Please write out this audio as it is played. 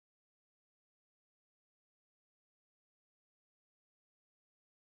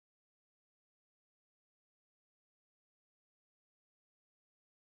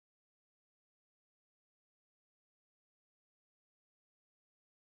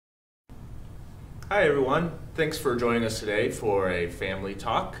Hi everyone, thanks for joining us today for a family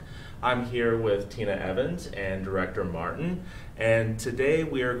talk. I'm here with Tina Evans and Director Martin, and today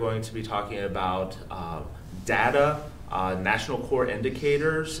we are going to be talking about data, national core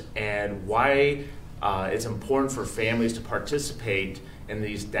indicators, and why it's important for families to participate in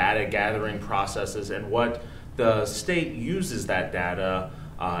these data gathering processes and what the state uses that data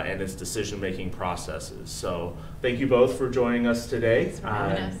and its decision-making processes. So thank you both for joining us today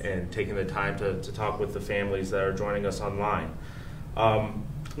and taking the time to talk with the families that are joining us online. I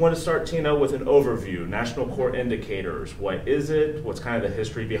want to start, Tina, with an overview. National Core Indicators, what is it? What's kind of the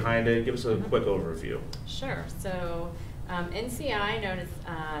history behind it? Give us a quick overview. Sure. So NCI, known as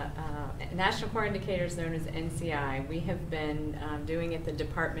National Core Indicators, known as NCI, we have been doing at the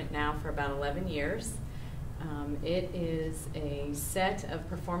department now for about 11 years. It is a set of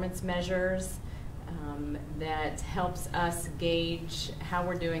performance measures that helps us gauge how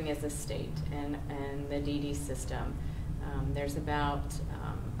we're doing as a state and the DD system. There's about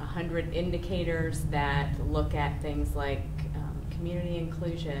 100 indicators that look at things like community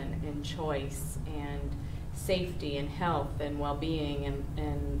inclusion and choice and safety and health and well-being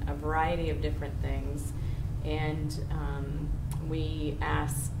and a variety of different things. And we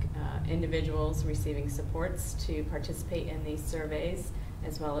ask individuals receiving supports to participate in these surveys,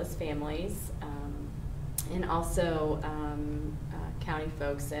 as well as families, and also county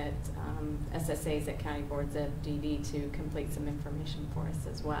folks at SSAs at county boards of DD to complete some information for us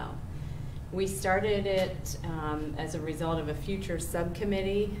as well. We started it as a result of a future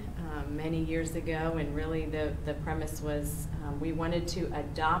subcommittee many years ago, and really the premise was we wanted to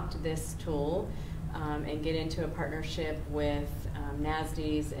adopt this tool and get into a partnership with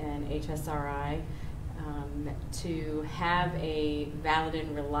NASDs and HSRI to have a valid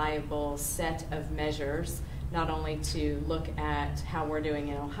and reliable set of measures, not only to look at how we're doing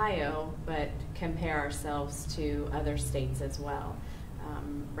in Ohio, but compare ourselves to other states as well.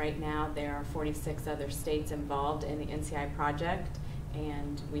 Right now there are 46 other states involved in the NCI project,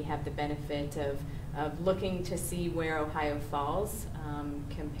 and we have the benefit of looking to see where Ohio falls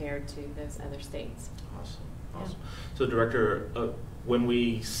compared to those other states. Awesome. Yeah. So Director, when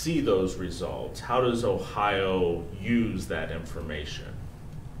we see those results, how does Ohio use that information?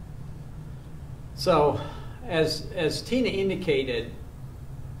 So as Tina indicated,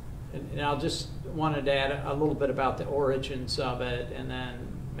 and I'll just wanted to add a little bit about the origins of it and then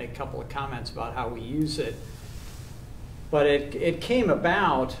make a couple of comments about how we use it. But it came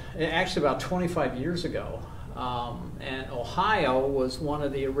about actually about 25 years ago, and Ohio was one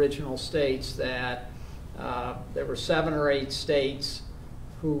of the original states that there were 7 or 8 states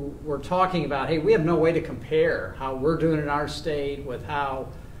who were talking about, hey, we have no way to compare how we're doing in our state with how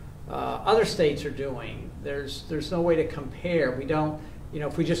other states are doing. There's no way to compare. We don't,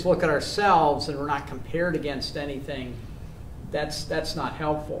 if we just look at ourselves and we're not compared against anything, that's not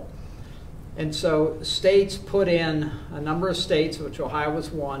helpful. And so states put in, a number of states, which Ohio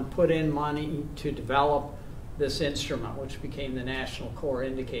was one, put in money to develop this instrument, which became the National Core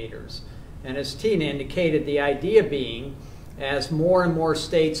Indicators. And as Tina indicated, the idea being, as more and more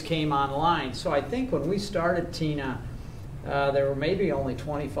states came online, so I think when we started, Tina, there were maybe only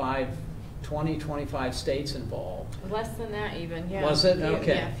 25 states involved. Less than that even, yeah. Was it?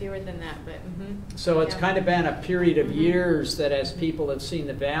 Okay. Yeah, fewer than that, but So it's kind of been a period of years that as people have seen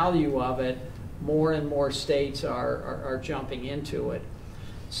the value of it, more and more states are jumping into it.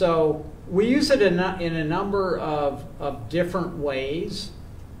 So we use it in a number of different ways.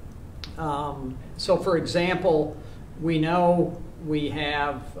 So for example, we know we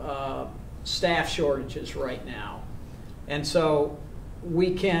have staff shortages right now. And so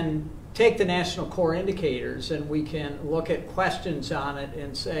we can take the National Core Indicators and we can look at questions on it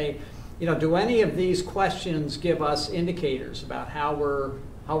and say, do any of these questions give us indicators about how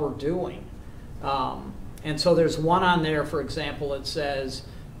we're doing? And so there's one on there, for example, it says,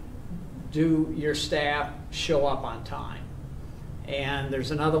 do your staff show up on time? And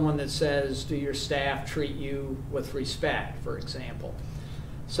there's another one that says, do your staff treat you with respect, for example?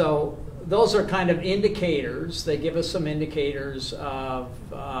 So those are kind of indicators. They give us some indicators of,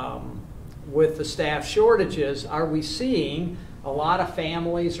 with the staff shortages, are we seeing a lot of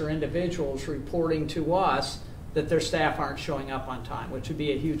families or individuals reporting to us that their staff aren't showing up on time, which would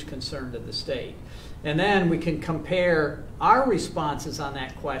be a huge concern to the state. And then we can compare our responses on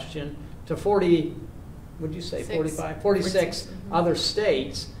that question to 40, would you say 45, 46 other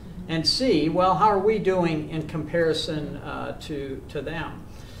states and see, well, how are we doing in comparison to them?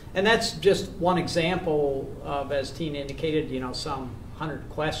 And that's just one example of, as Tina indicated, some 100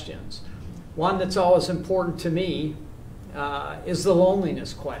 questions. One that's always important to me is the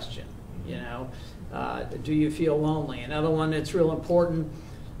loneliness question. Do you feel lonely? Another one that's real important,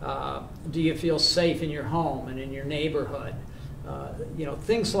 do you feel safe in your home and in your neighborhood? You know,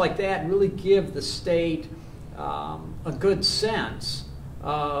 things like that really give the state a good sense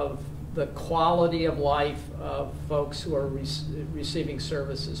of the quality of life of folks who are receiving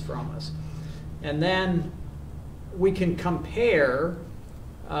services from us. And then we can compare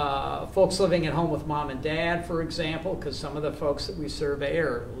folks living at home with mom and dad, for example, because some of the folks that we survey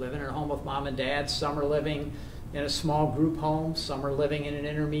are living at home with mom and dad. Some are living in a small group home. Some are living in an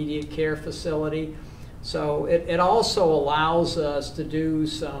intermediate care facility. So it also allows us to do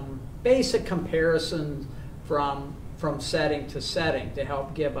some basic comparisons from setting to setting to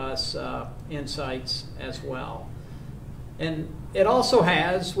help give us insights as well. And it also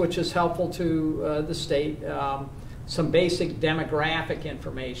has, which is helpful to the state, some basic demographic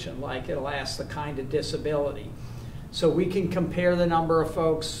information, like it'll ask the kind of disability. So we can compare the number of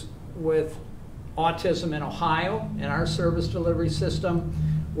folks with autism in Ohio in our service delivery system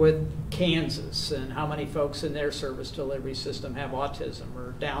with Kansas, and how many folks in their service delivery system have autism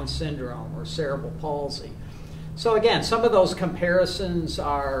or Down syndrome or cerebral palsy. So again, some of those comparisons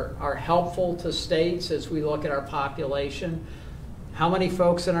are helpful to states as we look at our population. How many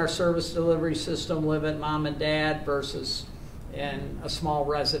folks in our service delivery system live at mom and dad versus in a small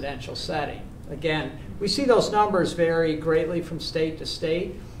residential setting? Again, we see those numbers vary greatly from state to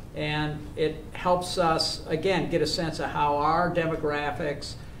state, and it helps us, again, get a sense of how our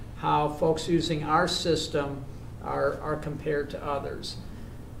demographics, how folks using our system are compared to others.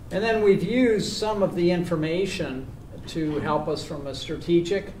 And then we've used some of the information to help us from a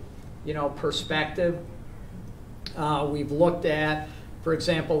strategic, perspective. We've looked at, for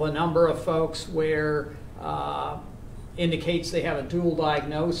example, the number of folks where indicates they have a dual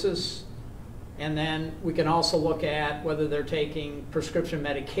diagnosis. And then we can also look at whether they're taking prescription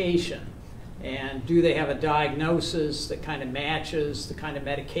medication, and do they have a diagnosis that kind of matches the kind of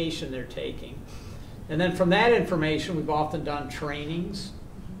medication they're taking. And then from that information, we've often done trainings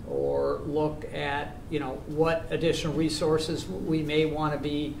or look at what additional resources we may want to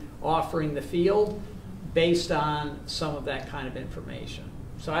be offering the field based on some of that kind of information.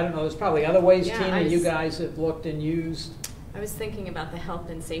 So I don't know, there's probably other ways, Tina, you guys have looked and used. I was thinking about the health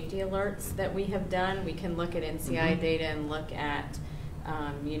and safety alerts that we have done. We can look at NCI data and look at,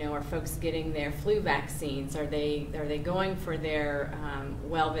 are folks getting their flu vaccines? Are they going for their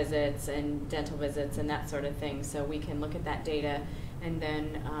well visits and dental visits and that sort of thing? So we can look at that data and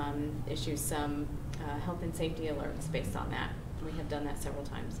then issue some health and safety alerts based on that. We have done that several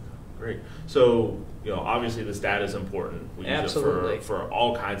times. Great. So, obviously this data is important. We use it for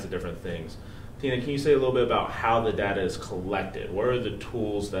all kinds of different things. Tina, can you say a little bit about how the data is collected? What are the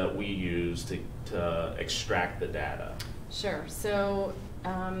tools that we use to extract the data? Sure. So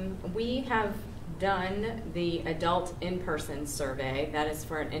we have done the adult in-person survey. That is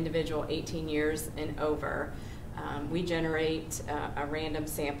for an individual 18 years and over. We generate a random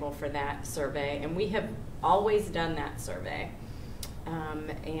sample for that survey, and we have always done that survey.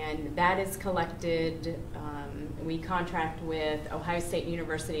 And that is collected, we contract with Ohio State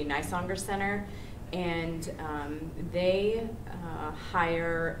University Nisonger Center, and they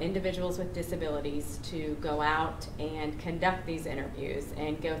hire individuals with disabilities to go out and conduct these interviews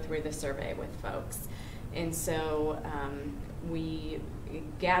and go through the survey with folks. And so we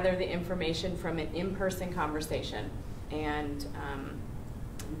gather the information from an in-person conversation, and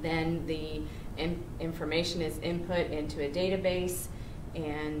then the information is input into a database,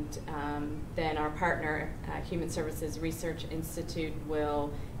 and then our partner, Human Services Research Institute,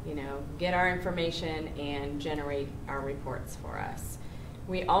 will get our information and generate our reports for us.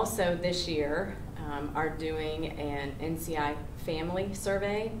 We also this year are doing an NCI family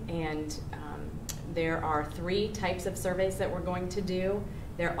survey, and there are 3 types of surveys that we're going to do.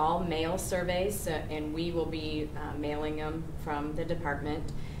 They're all mail surveys, and we will be mailing them from the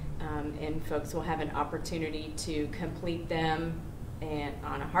department. And folks will have an opportunity to complete them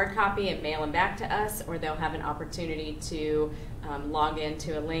on a hard copy and mail them back to us, or they'll have an opportunity to log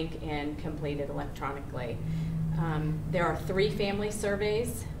into a link and complete it electronically. There are 3 family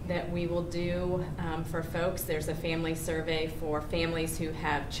surveys that we will do for folks. There's a family survey for families who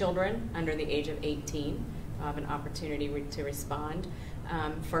have children under the age of 18. They'll have an opportunity to respond.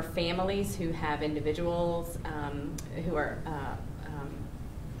 For families who have individuals who are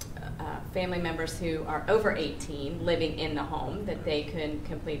family members who are over 18 living in the home, that they can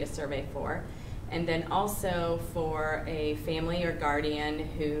complete a survey for. And then also for a family or guardian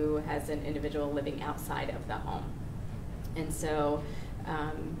who has an individual living outside of the home. And so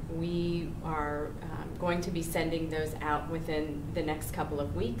we are going to be sending those out within the next couple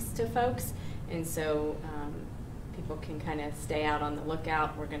of weeks to folks, and so people can kind of stay out on the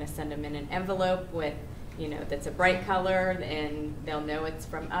lookout. We're going to send them in an envelope with, that's a bright color, and they'll know it's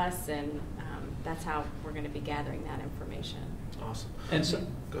from us, and that's how we're going to be gathering that information. Awesome. And so,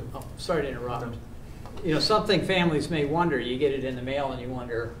 sorry to interrupt. Something families may wonder, you get it in the mail and you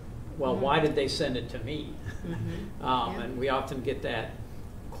wonder, well, why did they send it to me? And we often get that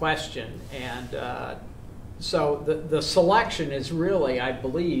question. And so the selection is really, I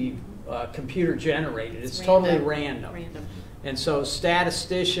believe, computer generated. It's totally random. And so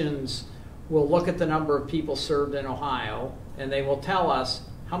statisticians will look at the number of people served in Ohio, and they will tell us,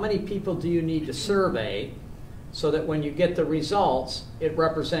 how many people do you need to survey, so that when you get the results, it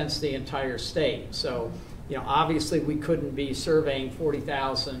represents the entire state. So, obviously we couldn't be surveying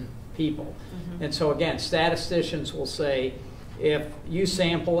 40,000 people. And so again, statisticians will say, if you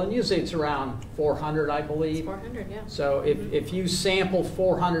sample, and usually it's around 400, I believe. It's 400, yeah. So if you sample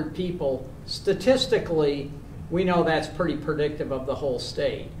 400 people, statistically, we know that's pretty predictive of the whole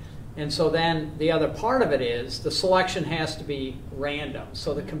state. And so then the other part of it is the selection has to be random.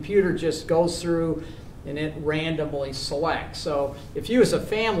 So the computer just goes through and it randomly selects. So if you as a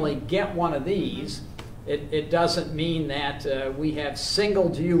family get one of these, it doesn't mean that we have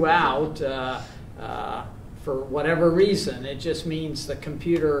singled you out for whatever reason. It just means the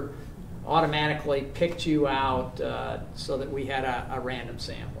computer automatically picked you out so that we had a random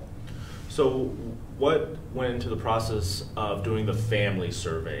sample. So what went into the process of doing the family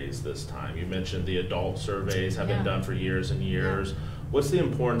surveys this time? You mentioned the adult surveys have been done for years and years. What's the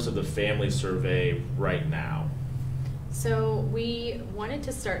importance of the family survey right now? So we wanted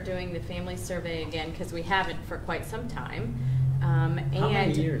to start doing the family survey again because we haven't for quite some time. How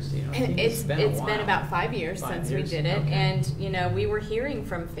many years do you know? It's been about 5 years since we did it. Okay. And we were hearing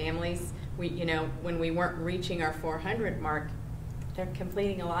from families, when we weren't reaching our 400 mark, they're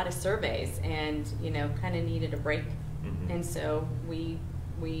completing a lot of surveys and kind of needed a break. And so we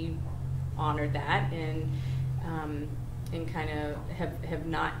honored that and kind of have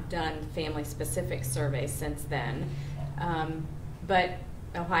not done family specific surveys since then. But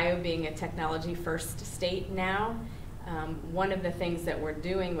Ohio being a technology first state now, one of the things that we're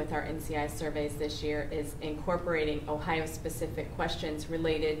doing with our NCI surveys this year is incorporating Ohio specific questions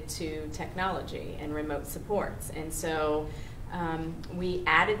related to technology and remote supports. And so we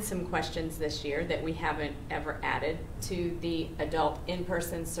added some questions this year that we haven't ever added to the adult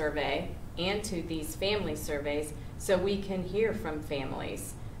in-person survey and to these family surveys, so we can hear from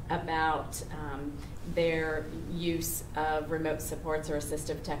families about their use of remote supports or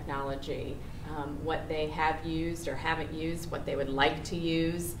assistive technology, what they have used or haven't used, what they would like to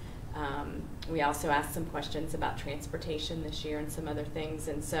use. We also asked some questions about transportation this year and some other things,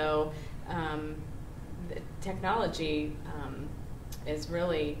 and so technology is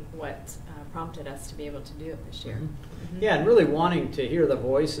really what prompted us to be able to do it this year. Yeah, and really wanting to hear the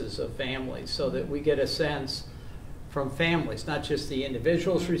voices of families so that we get a sense from families, not just the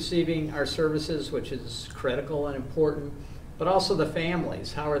individuals receiving our services, which is critical and important, but also the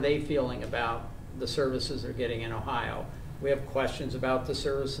families. How are they feeling about the services they're getting in Ohio? We have questions about the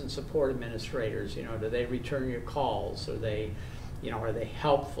service and support administrators. Do they return your calls? Are they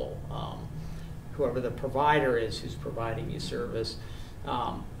helpful? Whoever the provider is who's providing you service.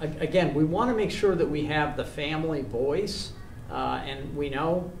 Again, we want to make sure that we have the family voice, and we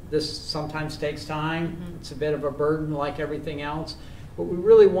know this sometimes takes time. It's a bit of a burden like everything else, but we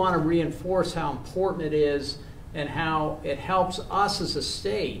really want to reinforce how important it is and how it helps us as a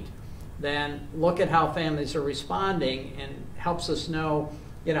state then look at how families are responding and helps us know,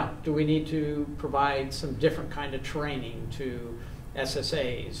 do we need to provide some different kind of training to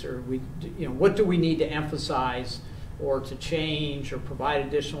SSAs, or what do we need to emphasize or to change or provide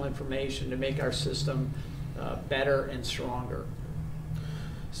additional information to make our system better and stronger.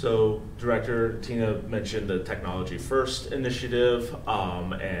 So Director Tina mentioned the Technology First initiative,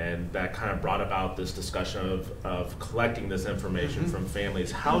 and that kind of brought about this discussion of collecting this information from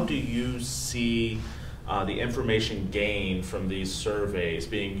families. How do you see the information gained from these surveys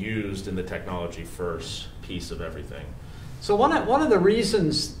being used in the Technology First piece of everything? So one of the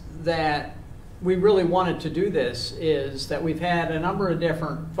reasons that we really wanted to do this is that we've had a number of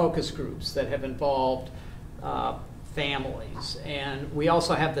different focus groups that have involved families. And we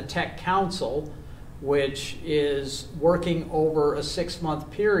also have the Tech Council, which is working over a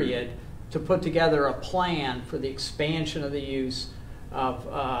 6-month period to put together a plan for the expansion of the use of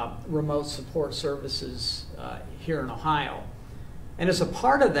remote support services here in Ohio. And as a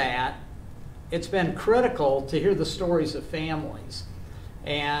part of that, it's been critical to hear the stories of families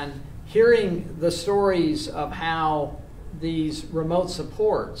and hearing the stories of how these remote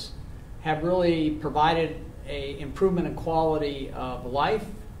supports have really provided an improvement in quality of life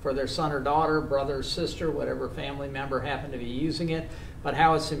for their son or daughter, brother or sister, whatever family member happened to be using it, but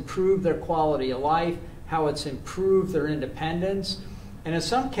how it's improved their quality of life, how it's improved their independence, and in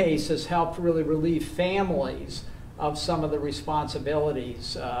some cases helped really relieve families of some of the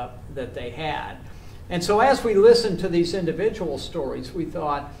responsibilities that they had. And so as we listened to these individual stories, we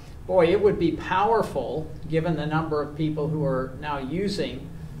thought, boy, it would be powerful, given the number of people who are now using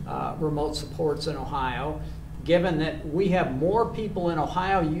remote supports in Ohio, given that we have more people in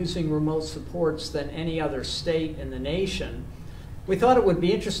Ohio using remote supports than any other state in the nation. We thought it would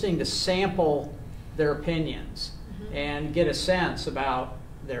be interesting to sample their opinions and get a sense about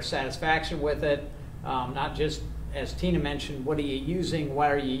their satisfaction with it, not just, as Tina mentioned, what are you using, why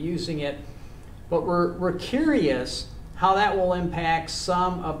are you using it, but we're curious how that will impact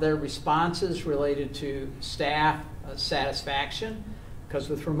some of their responses related to staff satisfaction, because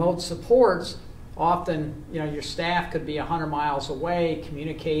with remote supports, often your staff could be 100 miles away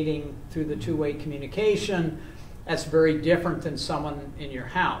communicating through the two-way communication. That's very different than someone in your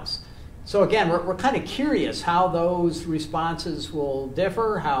house. So again, we're kind of curious how those responses will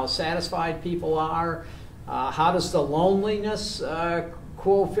differ, how satisfied people are, how does the loneliness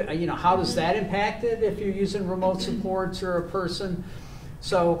how does that impact it if you're using remote supports or a person?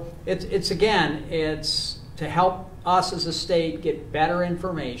 So it's to help us as a state get better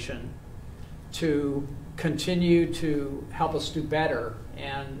information to continue to help us do better.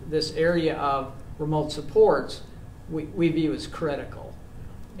 And this area of remote supports we view as critical.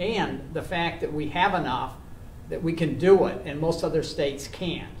 And the fact that we have enough that we can do it and most other states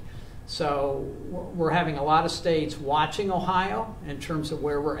can't. So we're having a lot of states watching Ohio in terms of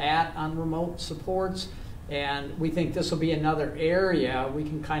where we're at on remote supports, and we think this will be another area we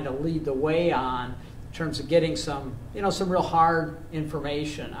can kind of lead the way on in terms of getting some real hard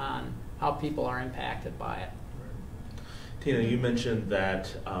information on how people are impacted by it. Tina, you mentioned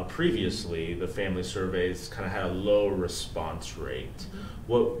that previously the family surveys kind of had a low response rate.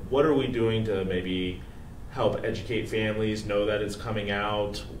 What are we doing to maybe help educate families, know that it's coming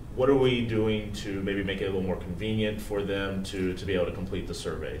out? What are we doing to maybe make it a little more convenient for them to be able to complete the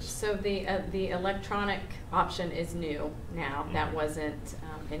surveys? So the electronic option is new now. That wasn't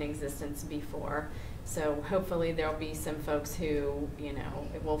in existence before. So hopefully there'll be some folks who,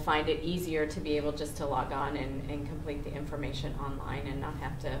 will find it easier to be able just to log on and complete the information online and not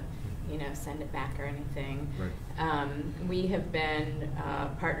have to, send it back or anything. Right. We have been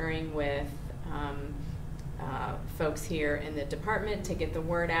partnering with folks here in the department to get the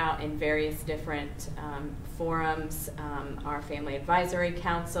word out in various different forums. Our Family Advisory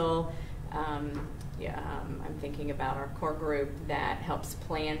Council, I'm thinking about our core group that helps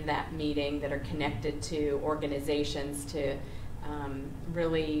plan that meeting, that are connected to organizations to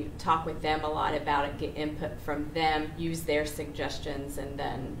really talk with them a lot about it, get input from them, use their suggestions, and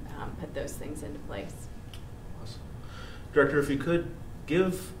then put those things into place. Awesome. Director, if you could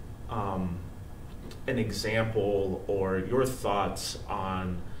give an example or your thoughts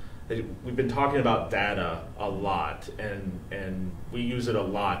on, we've been talking about data a lot and we use it a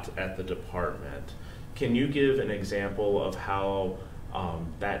lot at the department. Can you give an example of how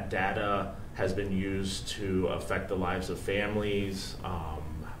that data has been used to affect the lives of families?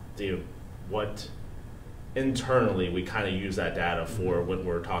 What internally we kind of use that data for when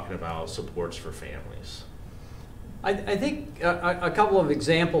we're talking about supports for families? I think a couple of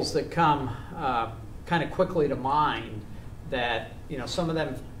examples that come kind of quickly to mind that, some of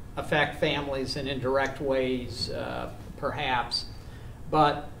them affect families in indirect ways, perhaps.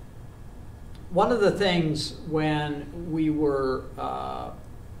 But one of the things when we were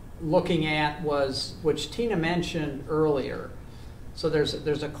looking at was, which Tina mentioned earlier, so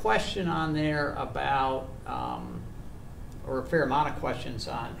there's a question on there about, or a fair amount of questions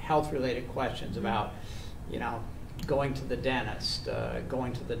on health-related questions about, going to the dentist,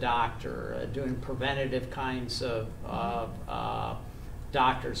 going to the doctor, doing preventative kinds of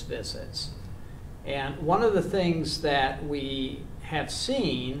doctor's visits. And one of the things that we have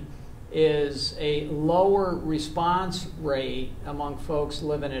seen is a lower response rate among folks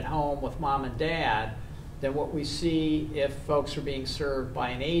living at home with mom and dad than what we see if folks are being served by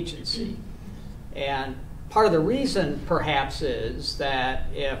an agency. And part of the reason perhaps is that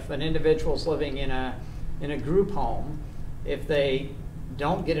if an individual is living in a group home, if they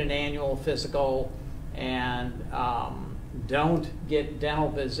don't get an annual physical and don't get dental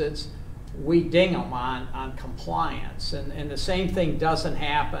visits, we ding them on compliance. And the same thing doesn't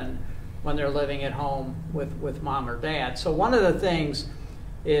happen when they're living at home with mom or dad. So one of the things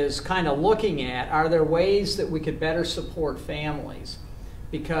is kind of looking at, are there ways that we could better support families?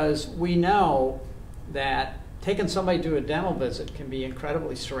 Because we know that taking somebody to a dental visit can be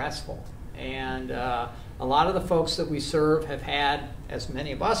incredibly stressful. And a lot of the folks that we serve have had, as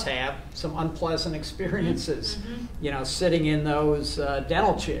many of us have, some unpleasant experiences, sitting in those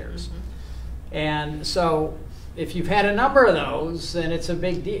dental chairs. And so if you've had a number of those, then it's a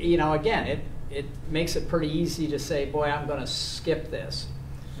big deal. Again, it makes it pretty easy to say, boy, I'm going to skip this.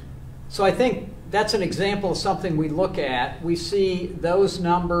 So I think that's an example of something we look at. We see those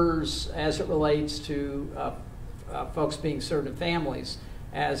numbers as it relates to folks being served in families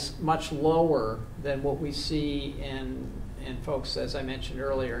as much lower than what we see in folks, as I mentioned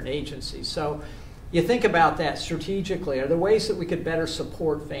earlier, in agencies. So you think about that strategically. Are there ways that we could better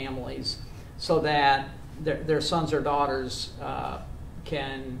support families so that their sons or daughters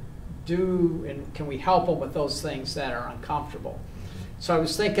can do, and can we help them with those things that are uncomfortable? So I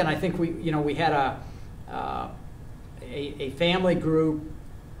was thinking, I think we had a family group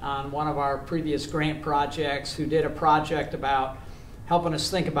on one of our previous grant projects who did a project about helping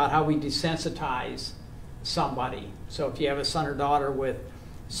us think about how we desensitize somebody. So if you have a son or daughter with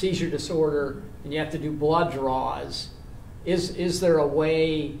seizure disorder and you have to do blood draws, is there a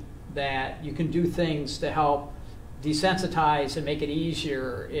way that you can do things to help desensitize and make it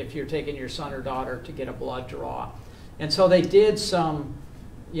easier if you're taking your son or daughter to get a blood draw? And so they did some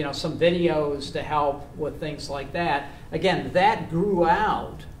videos to help with things like that. Again, that grew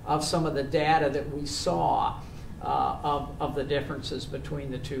out of some of the data that we saw of the differences between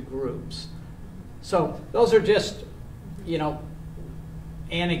the two groups. So those are just, an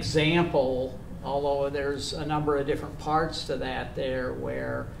example, although there's a number of different parts to that there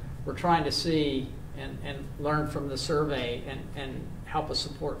where we're trying to see and learn from the survey and help us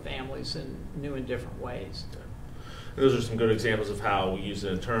support families in new and different ways. Those are some good examples of how we use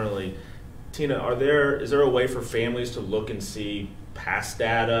it internally. Tina, is there a way for families to look and see past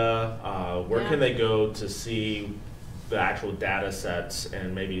data? Where can they go to see the actual data sets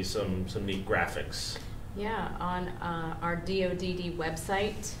and maybe some neat graphics? Yeah, on our DODD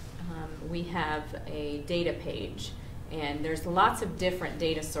website, we have a data page, and there's lots of different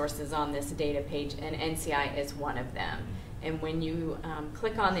data sources on this data page, and NCI is one of them. And when you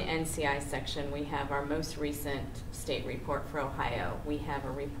click on the NCI section, we have our most recent state report for Ohio. We have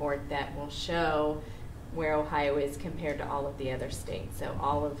a report that will show where Ohio is compared to all of the other states. So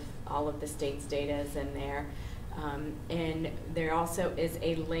all of the states' data is in there. And there also is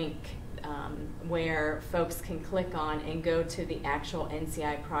a link where folks can click on and go to the actual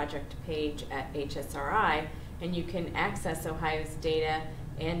NCI project page at HSRI, and you can access Ohio's data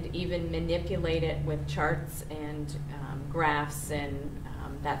and even manipulate it with charts and graphs and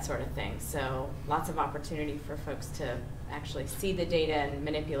that sort of thing. So lots of opportunity for folks to actually see the data and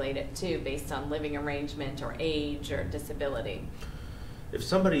manipulate it too, based on living arrangement or age or disability. If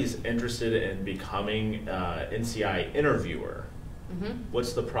somebody's interested in becoming an NCI interviewer,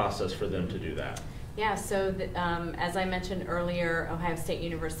 what's the process for them to do that? Yeah, so as I mentioned earlier, Ohio State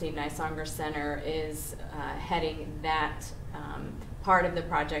University Nisonger Center is heading that part of the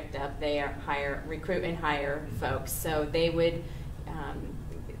project up. They recruit and hire folks, so they would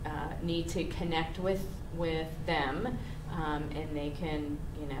need to connect with them, and they can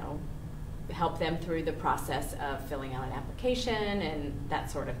help them through the process of filling out an application and that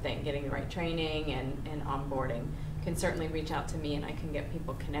sort of thing, getting the right training and onboarding. Can certainly reach out to me and I can get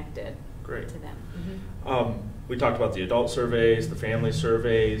people connected to them. We talked about the adult surveys, the family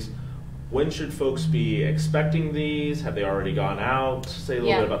surveys. When should folks be expecting these? Have they already gone out? Say a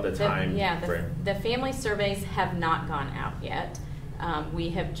little bit about the time frame. The family surveys have not gone out yet. We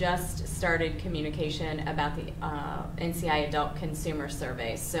have just started communication about the NCI Adult Consumer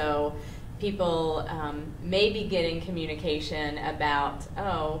Survey. So people may be getting communication about,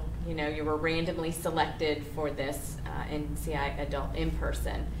 you were randomly selected for this NCI Adult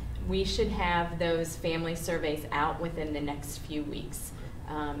in-person. We should have those family surveys out within the next few weeks.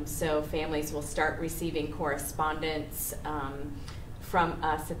 So families will start receiving correspondence from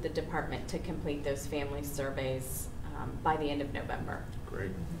us at the department to complete those family surveys by the end of November.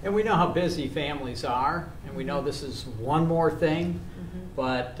 Great. And we know how busy families are, and we know this is one more thing,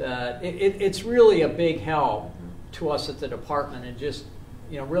 but it's really a big help to us at the department, and just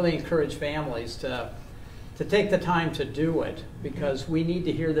really encourage families to take the time to do it, because we need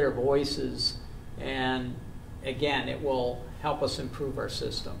to hear their voices, and again, it will help us improve our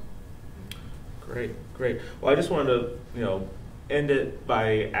system. Great. Well, I just wanted to end it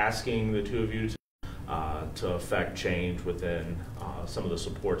by asking the two of you to affect change within some of the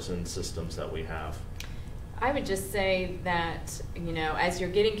supports and systems that we have. I would just say that, you know, as you're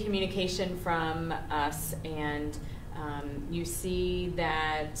getting communication from us and you see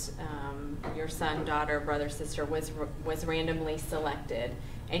that your son, daughter, brother, sister was randomly selected,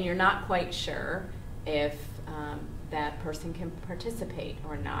 and you're not quite sure if that person can participate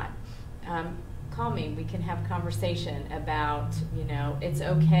or not, call me. We can have a conversation about, you know, it's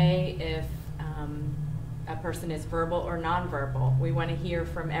okay if a person is verbal or nonverbal. We want to hear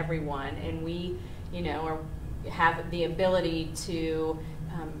from everyone, and we, you know, have the ability to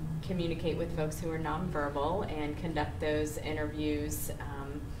communicate with folks who are nonverbal and conduct those interviews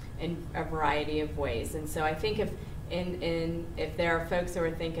in a variety of ways. And so I think if there are folks who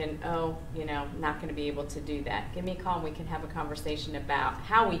are thinking, oh, you know, not going to be able to do that, give me a call and we can have a conversation about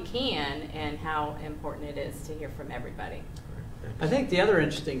how we can and how important it is to hear from everybody. I think the other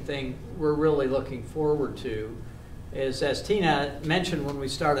interesting thing we're really looking forward to is, as Tina mentioned when we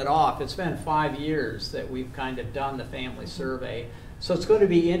started off, it's been 5 years that we've kind of done the family survey. So it's going to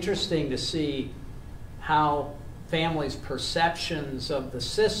be interesting to see how families' perceptions of the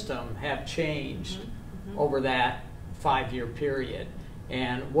system have changed over that 5-year period,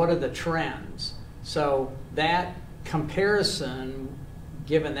 and what are the trends. So that comparison,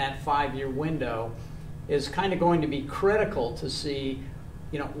 given that 5-year window, is kind of going to be critical to see,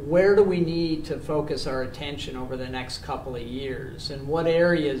 you know, where do we need to focus our attention over the next couple of years, and what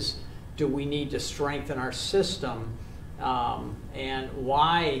areas do we need to strengthen our system, and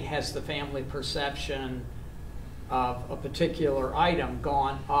why has the family perception of a particular item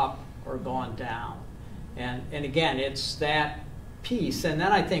gone up or gone down. And again, it's that piece. And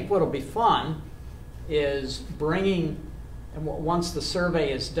then I think what'll be fun is bringing, and once the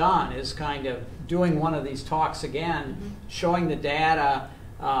survey is done, is kind of doing one of these talks again, showing the data,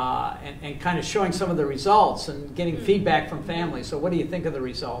 and kind of showing some of the results and getting feedback from families. So what do you think of the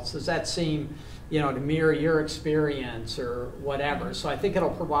results? Does that seem, you know, to mirror your experience or whatever? So I think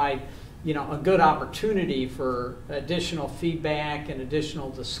it'll provide, you know, a good opportunity for additional feedback and additional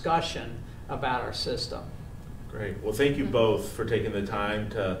discussion about our system. Great. Well, thank you both for taking the time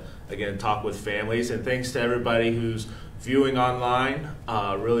to, again, talk with families, and thanks to everybody who's viewing online.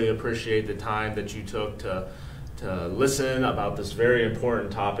 Really appreciate the time that you took to listen about this very important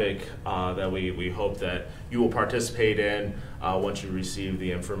topic that we hope that you will participate in once you receive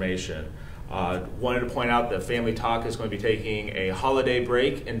the information. Wanted to point out that Family Talk is going to be taking a holiday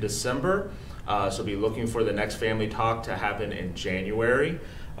break in December, so be looking for the next Family Talk to happen in January.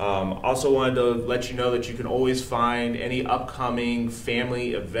 Also wanted to let you know that you can always find any upcoming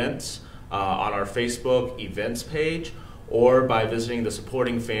family events on our Facebook events page, or by visiting the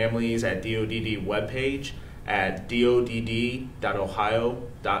Supporting Families at DODD webpage at dodd.ohio.gov.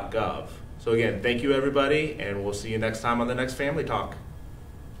 So again, thank you everybody, and we'll see you next time on the next Family Talk.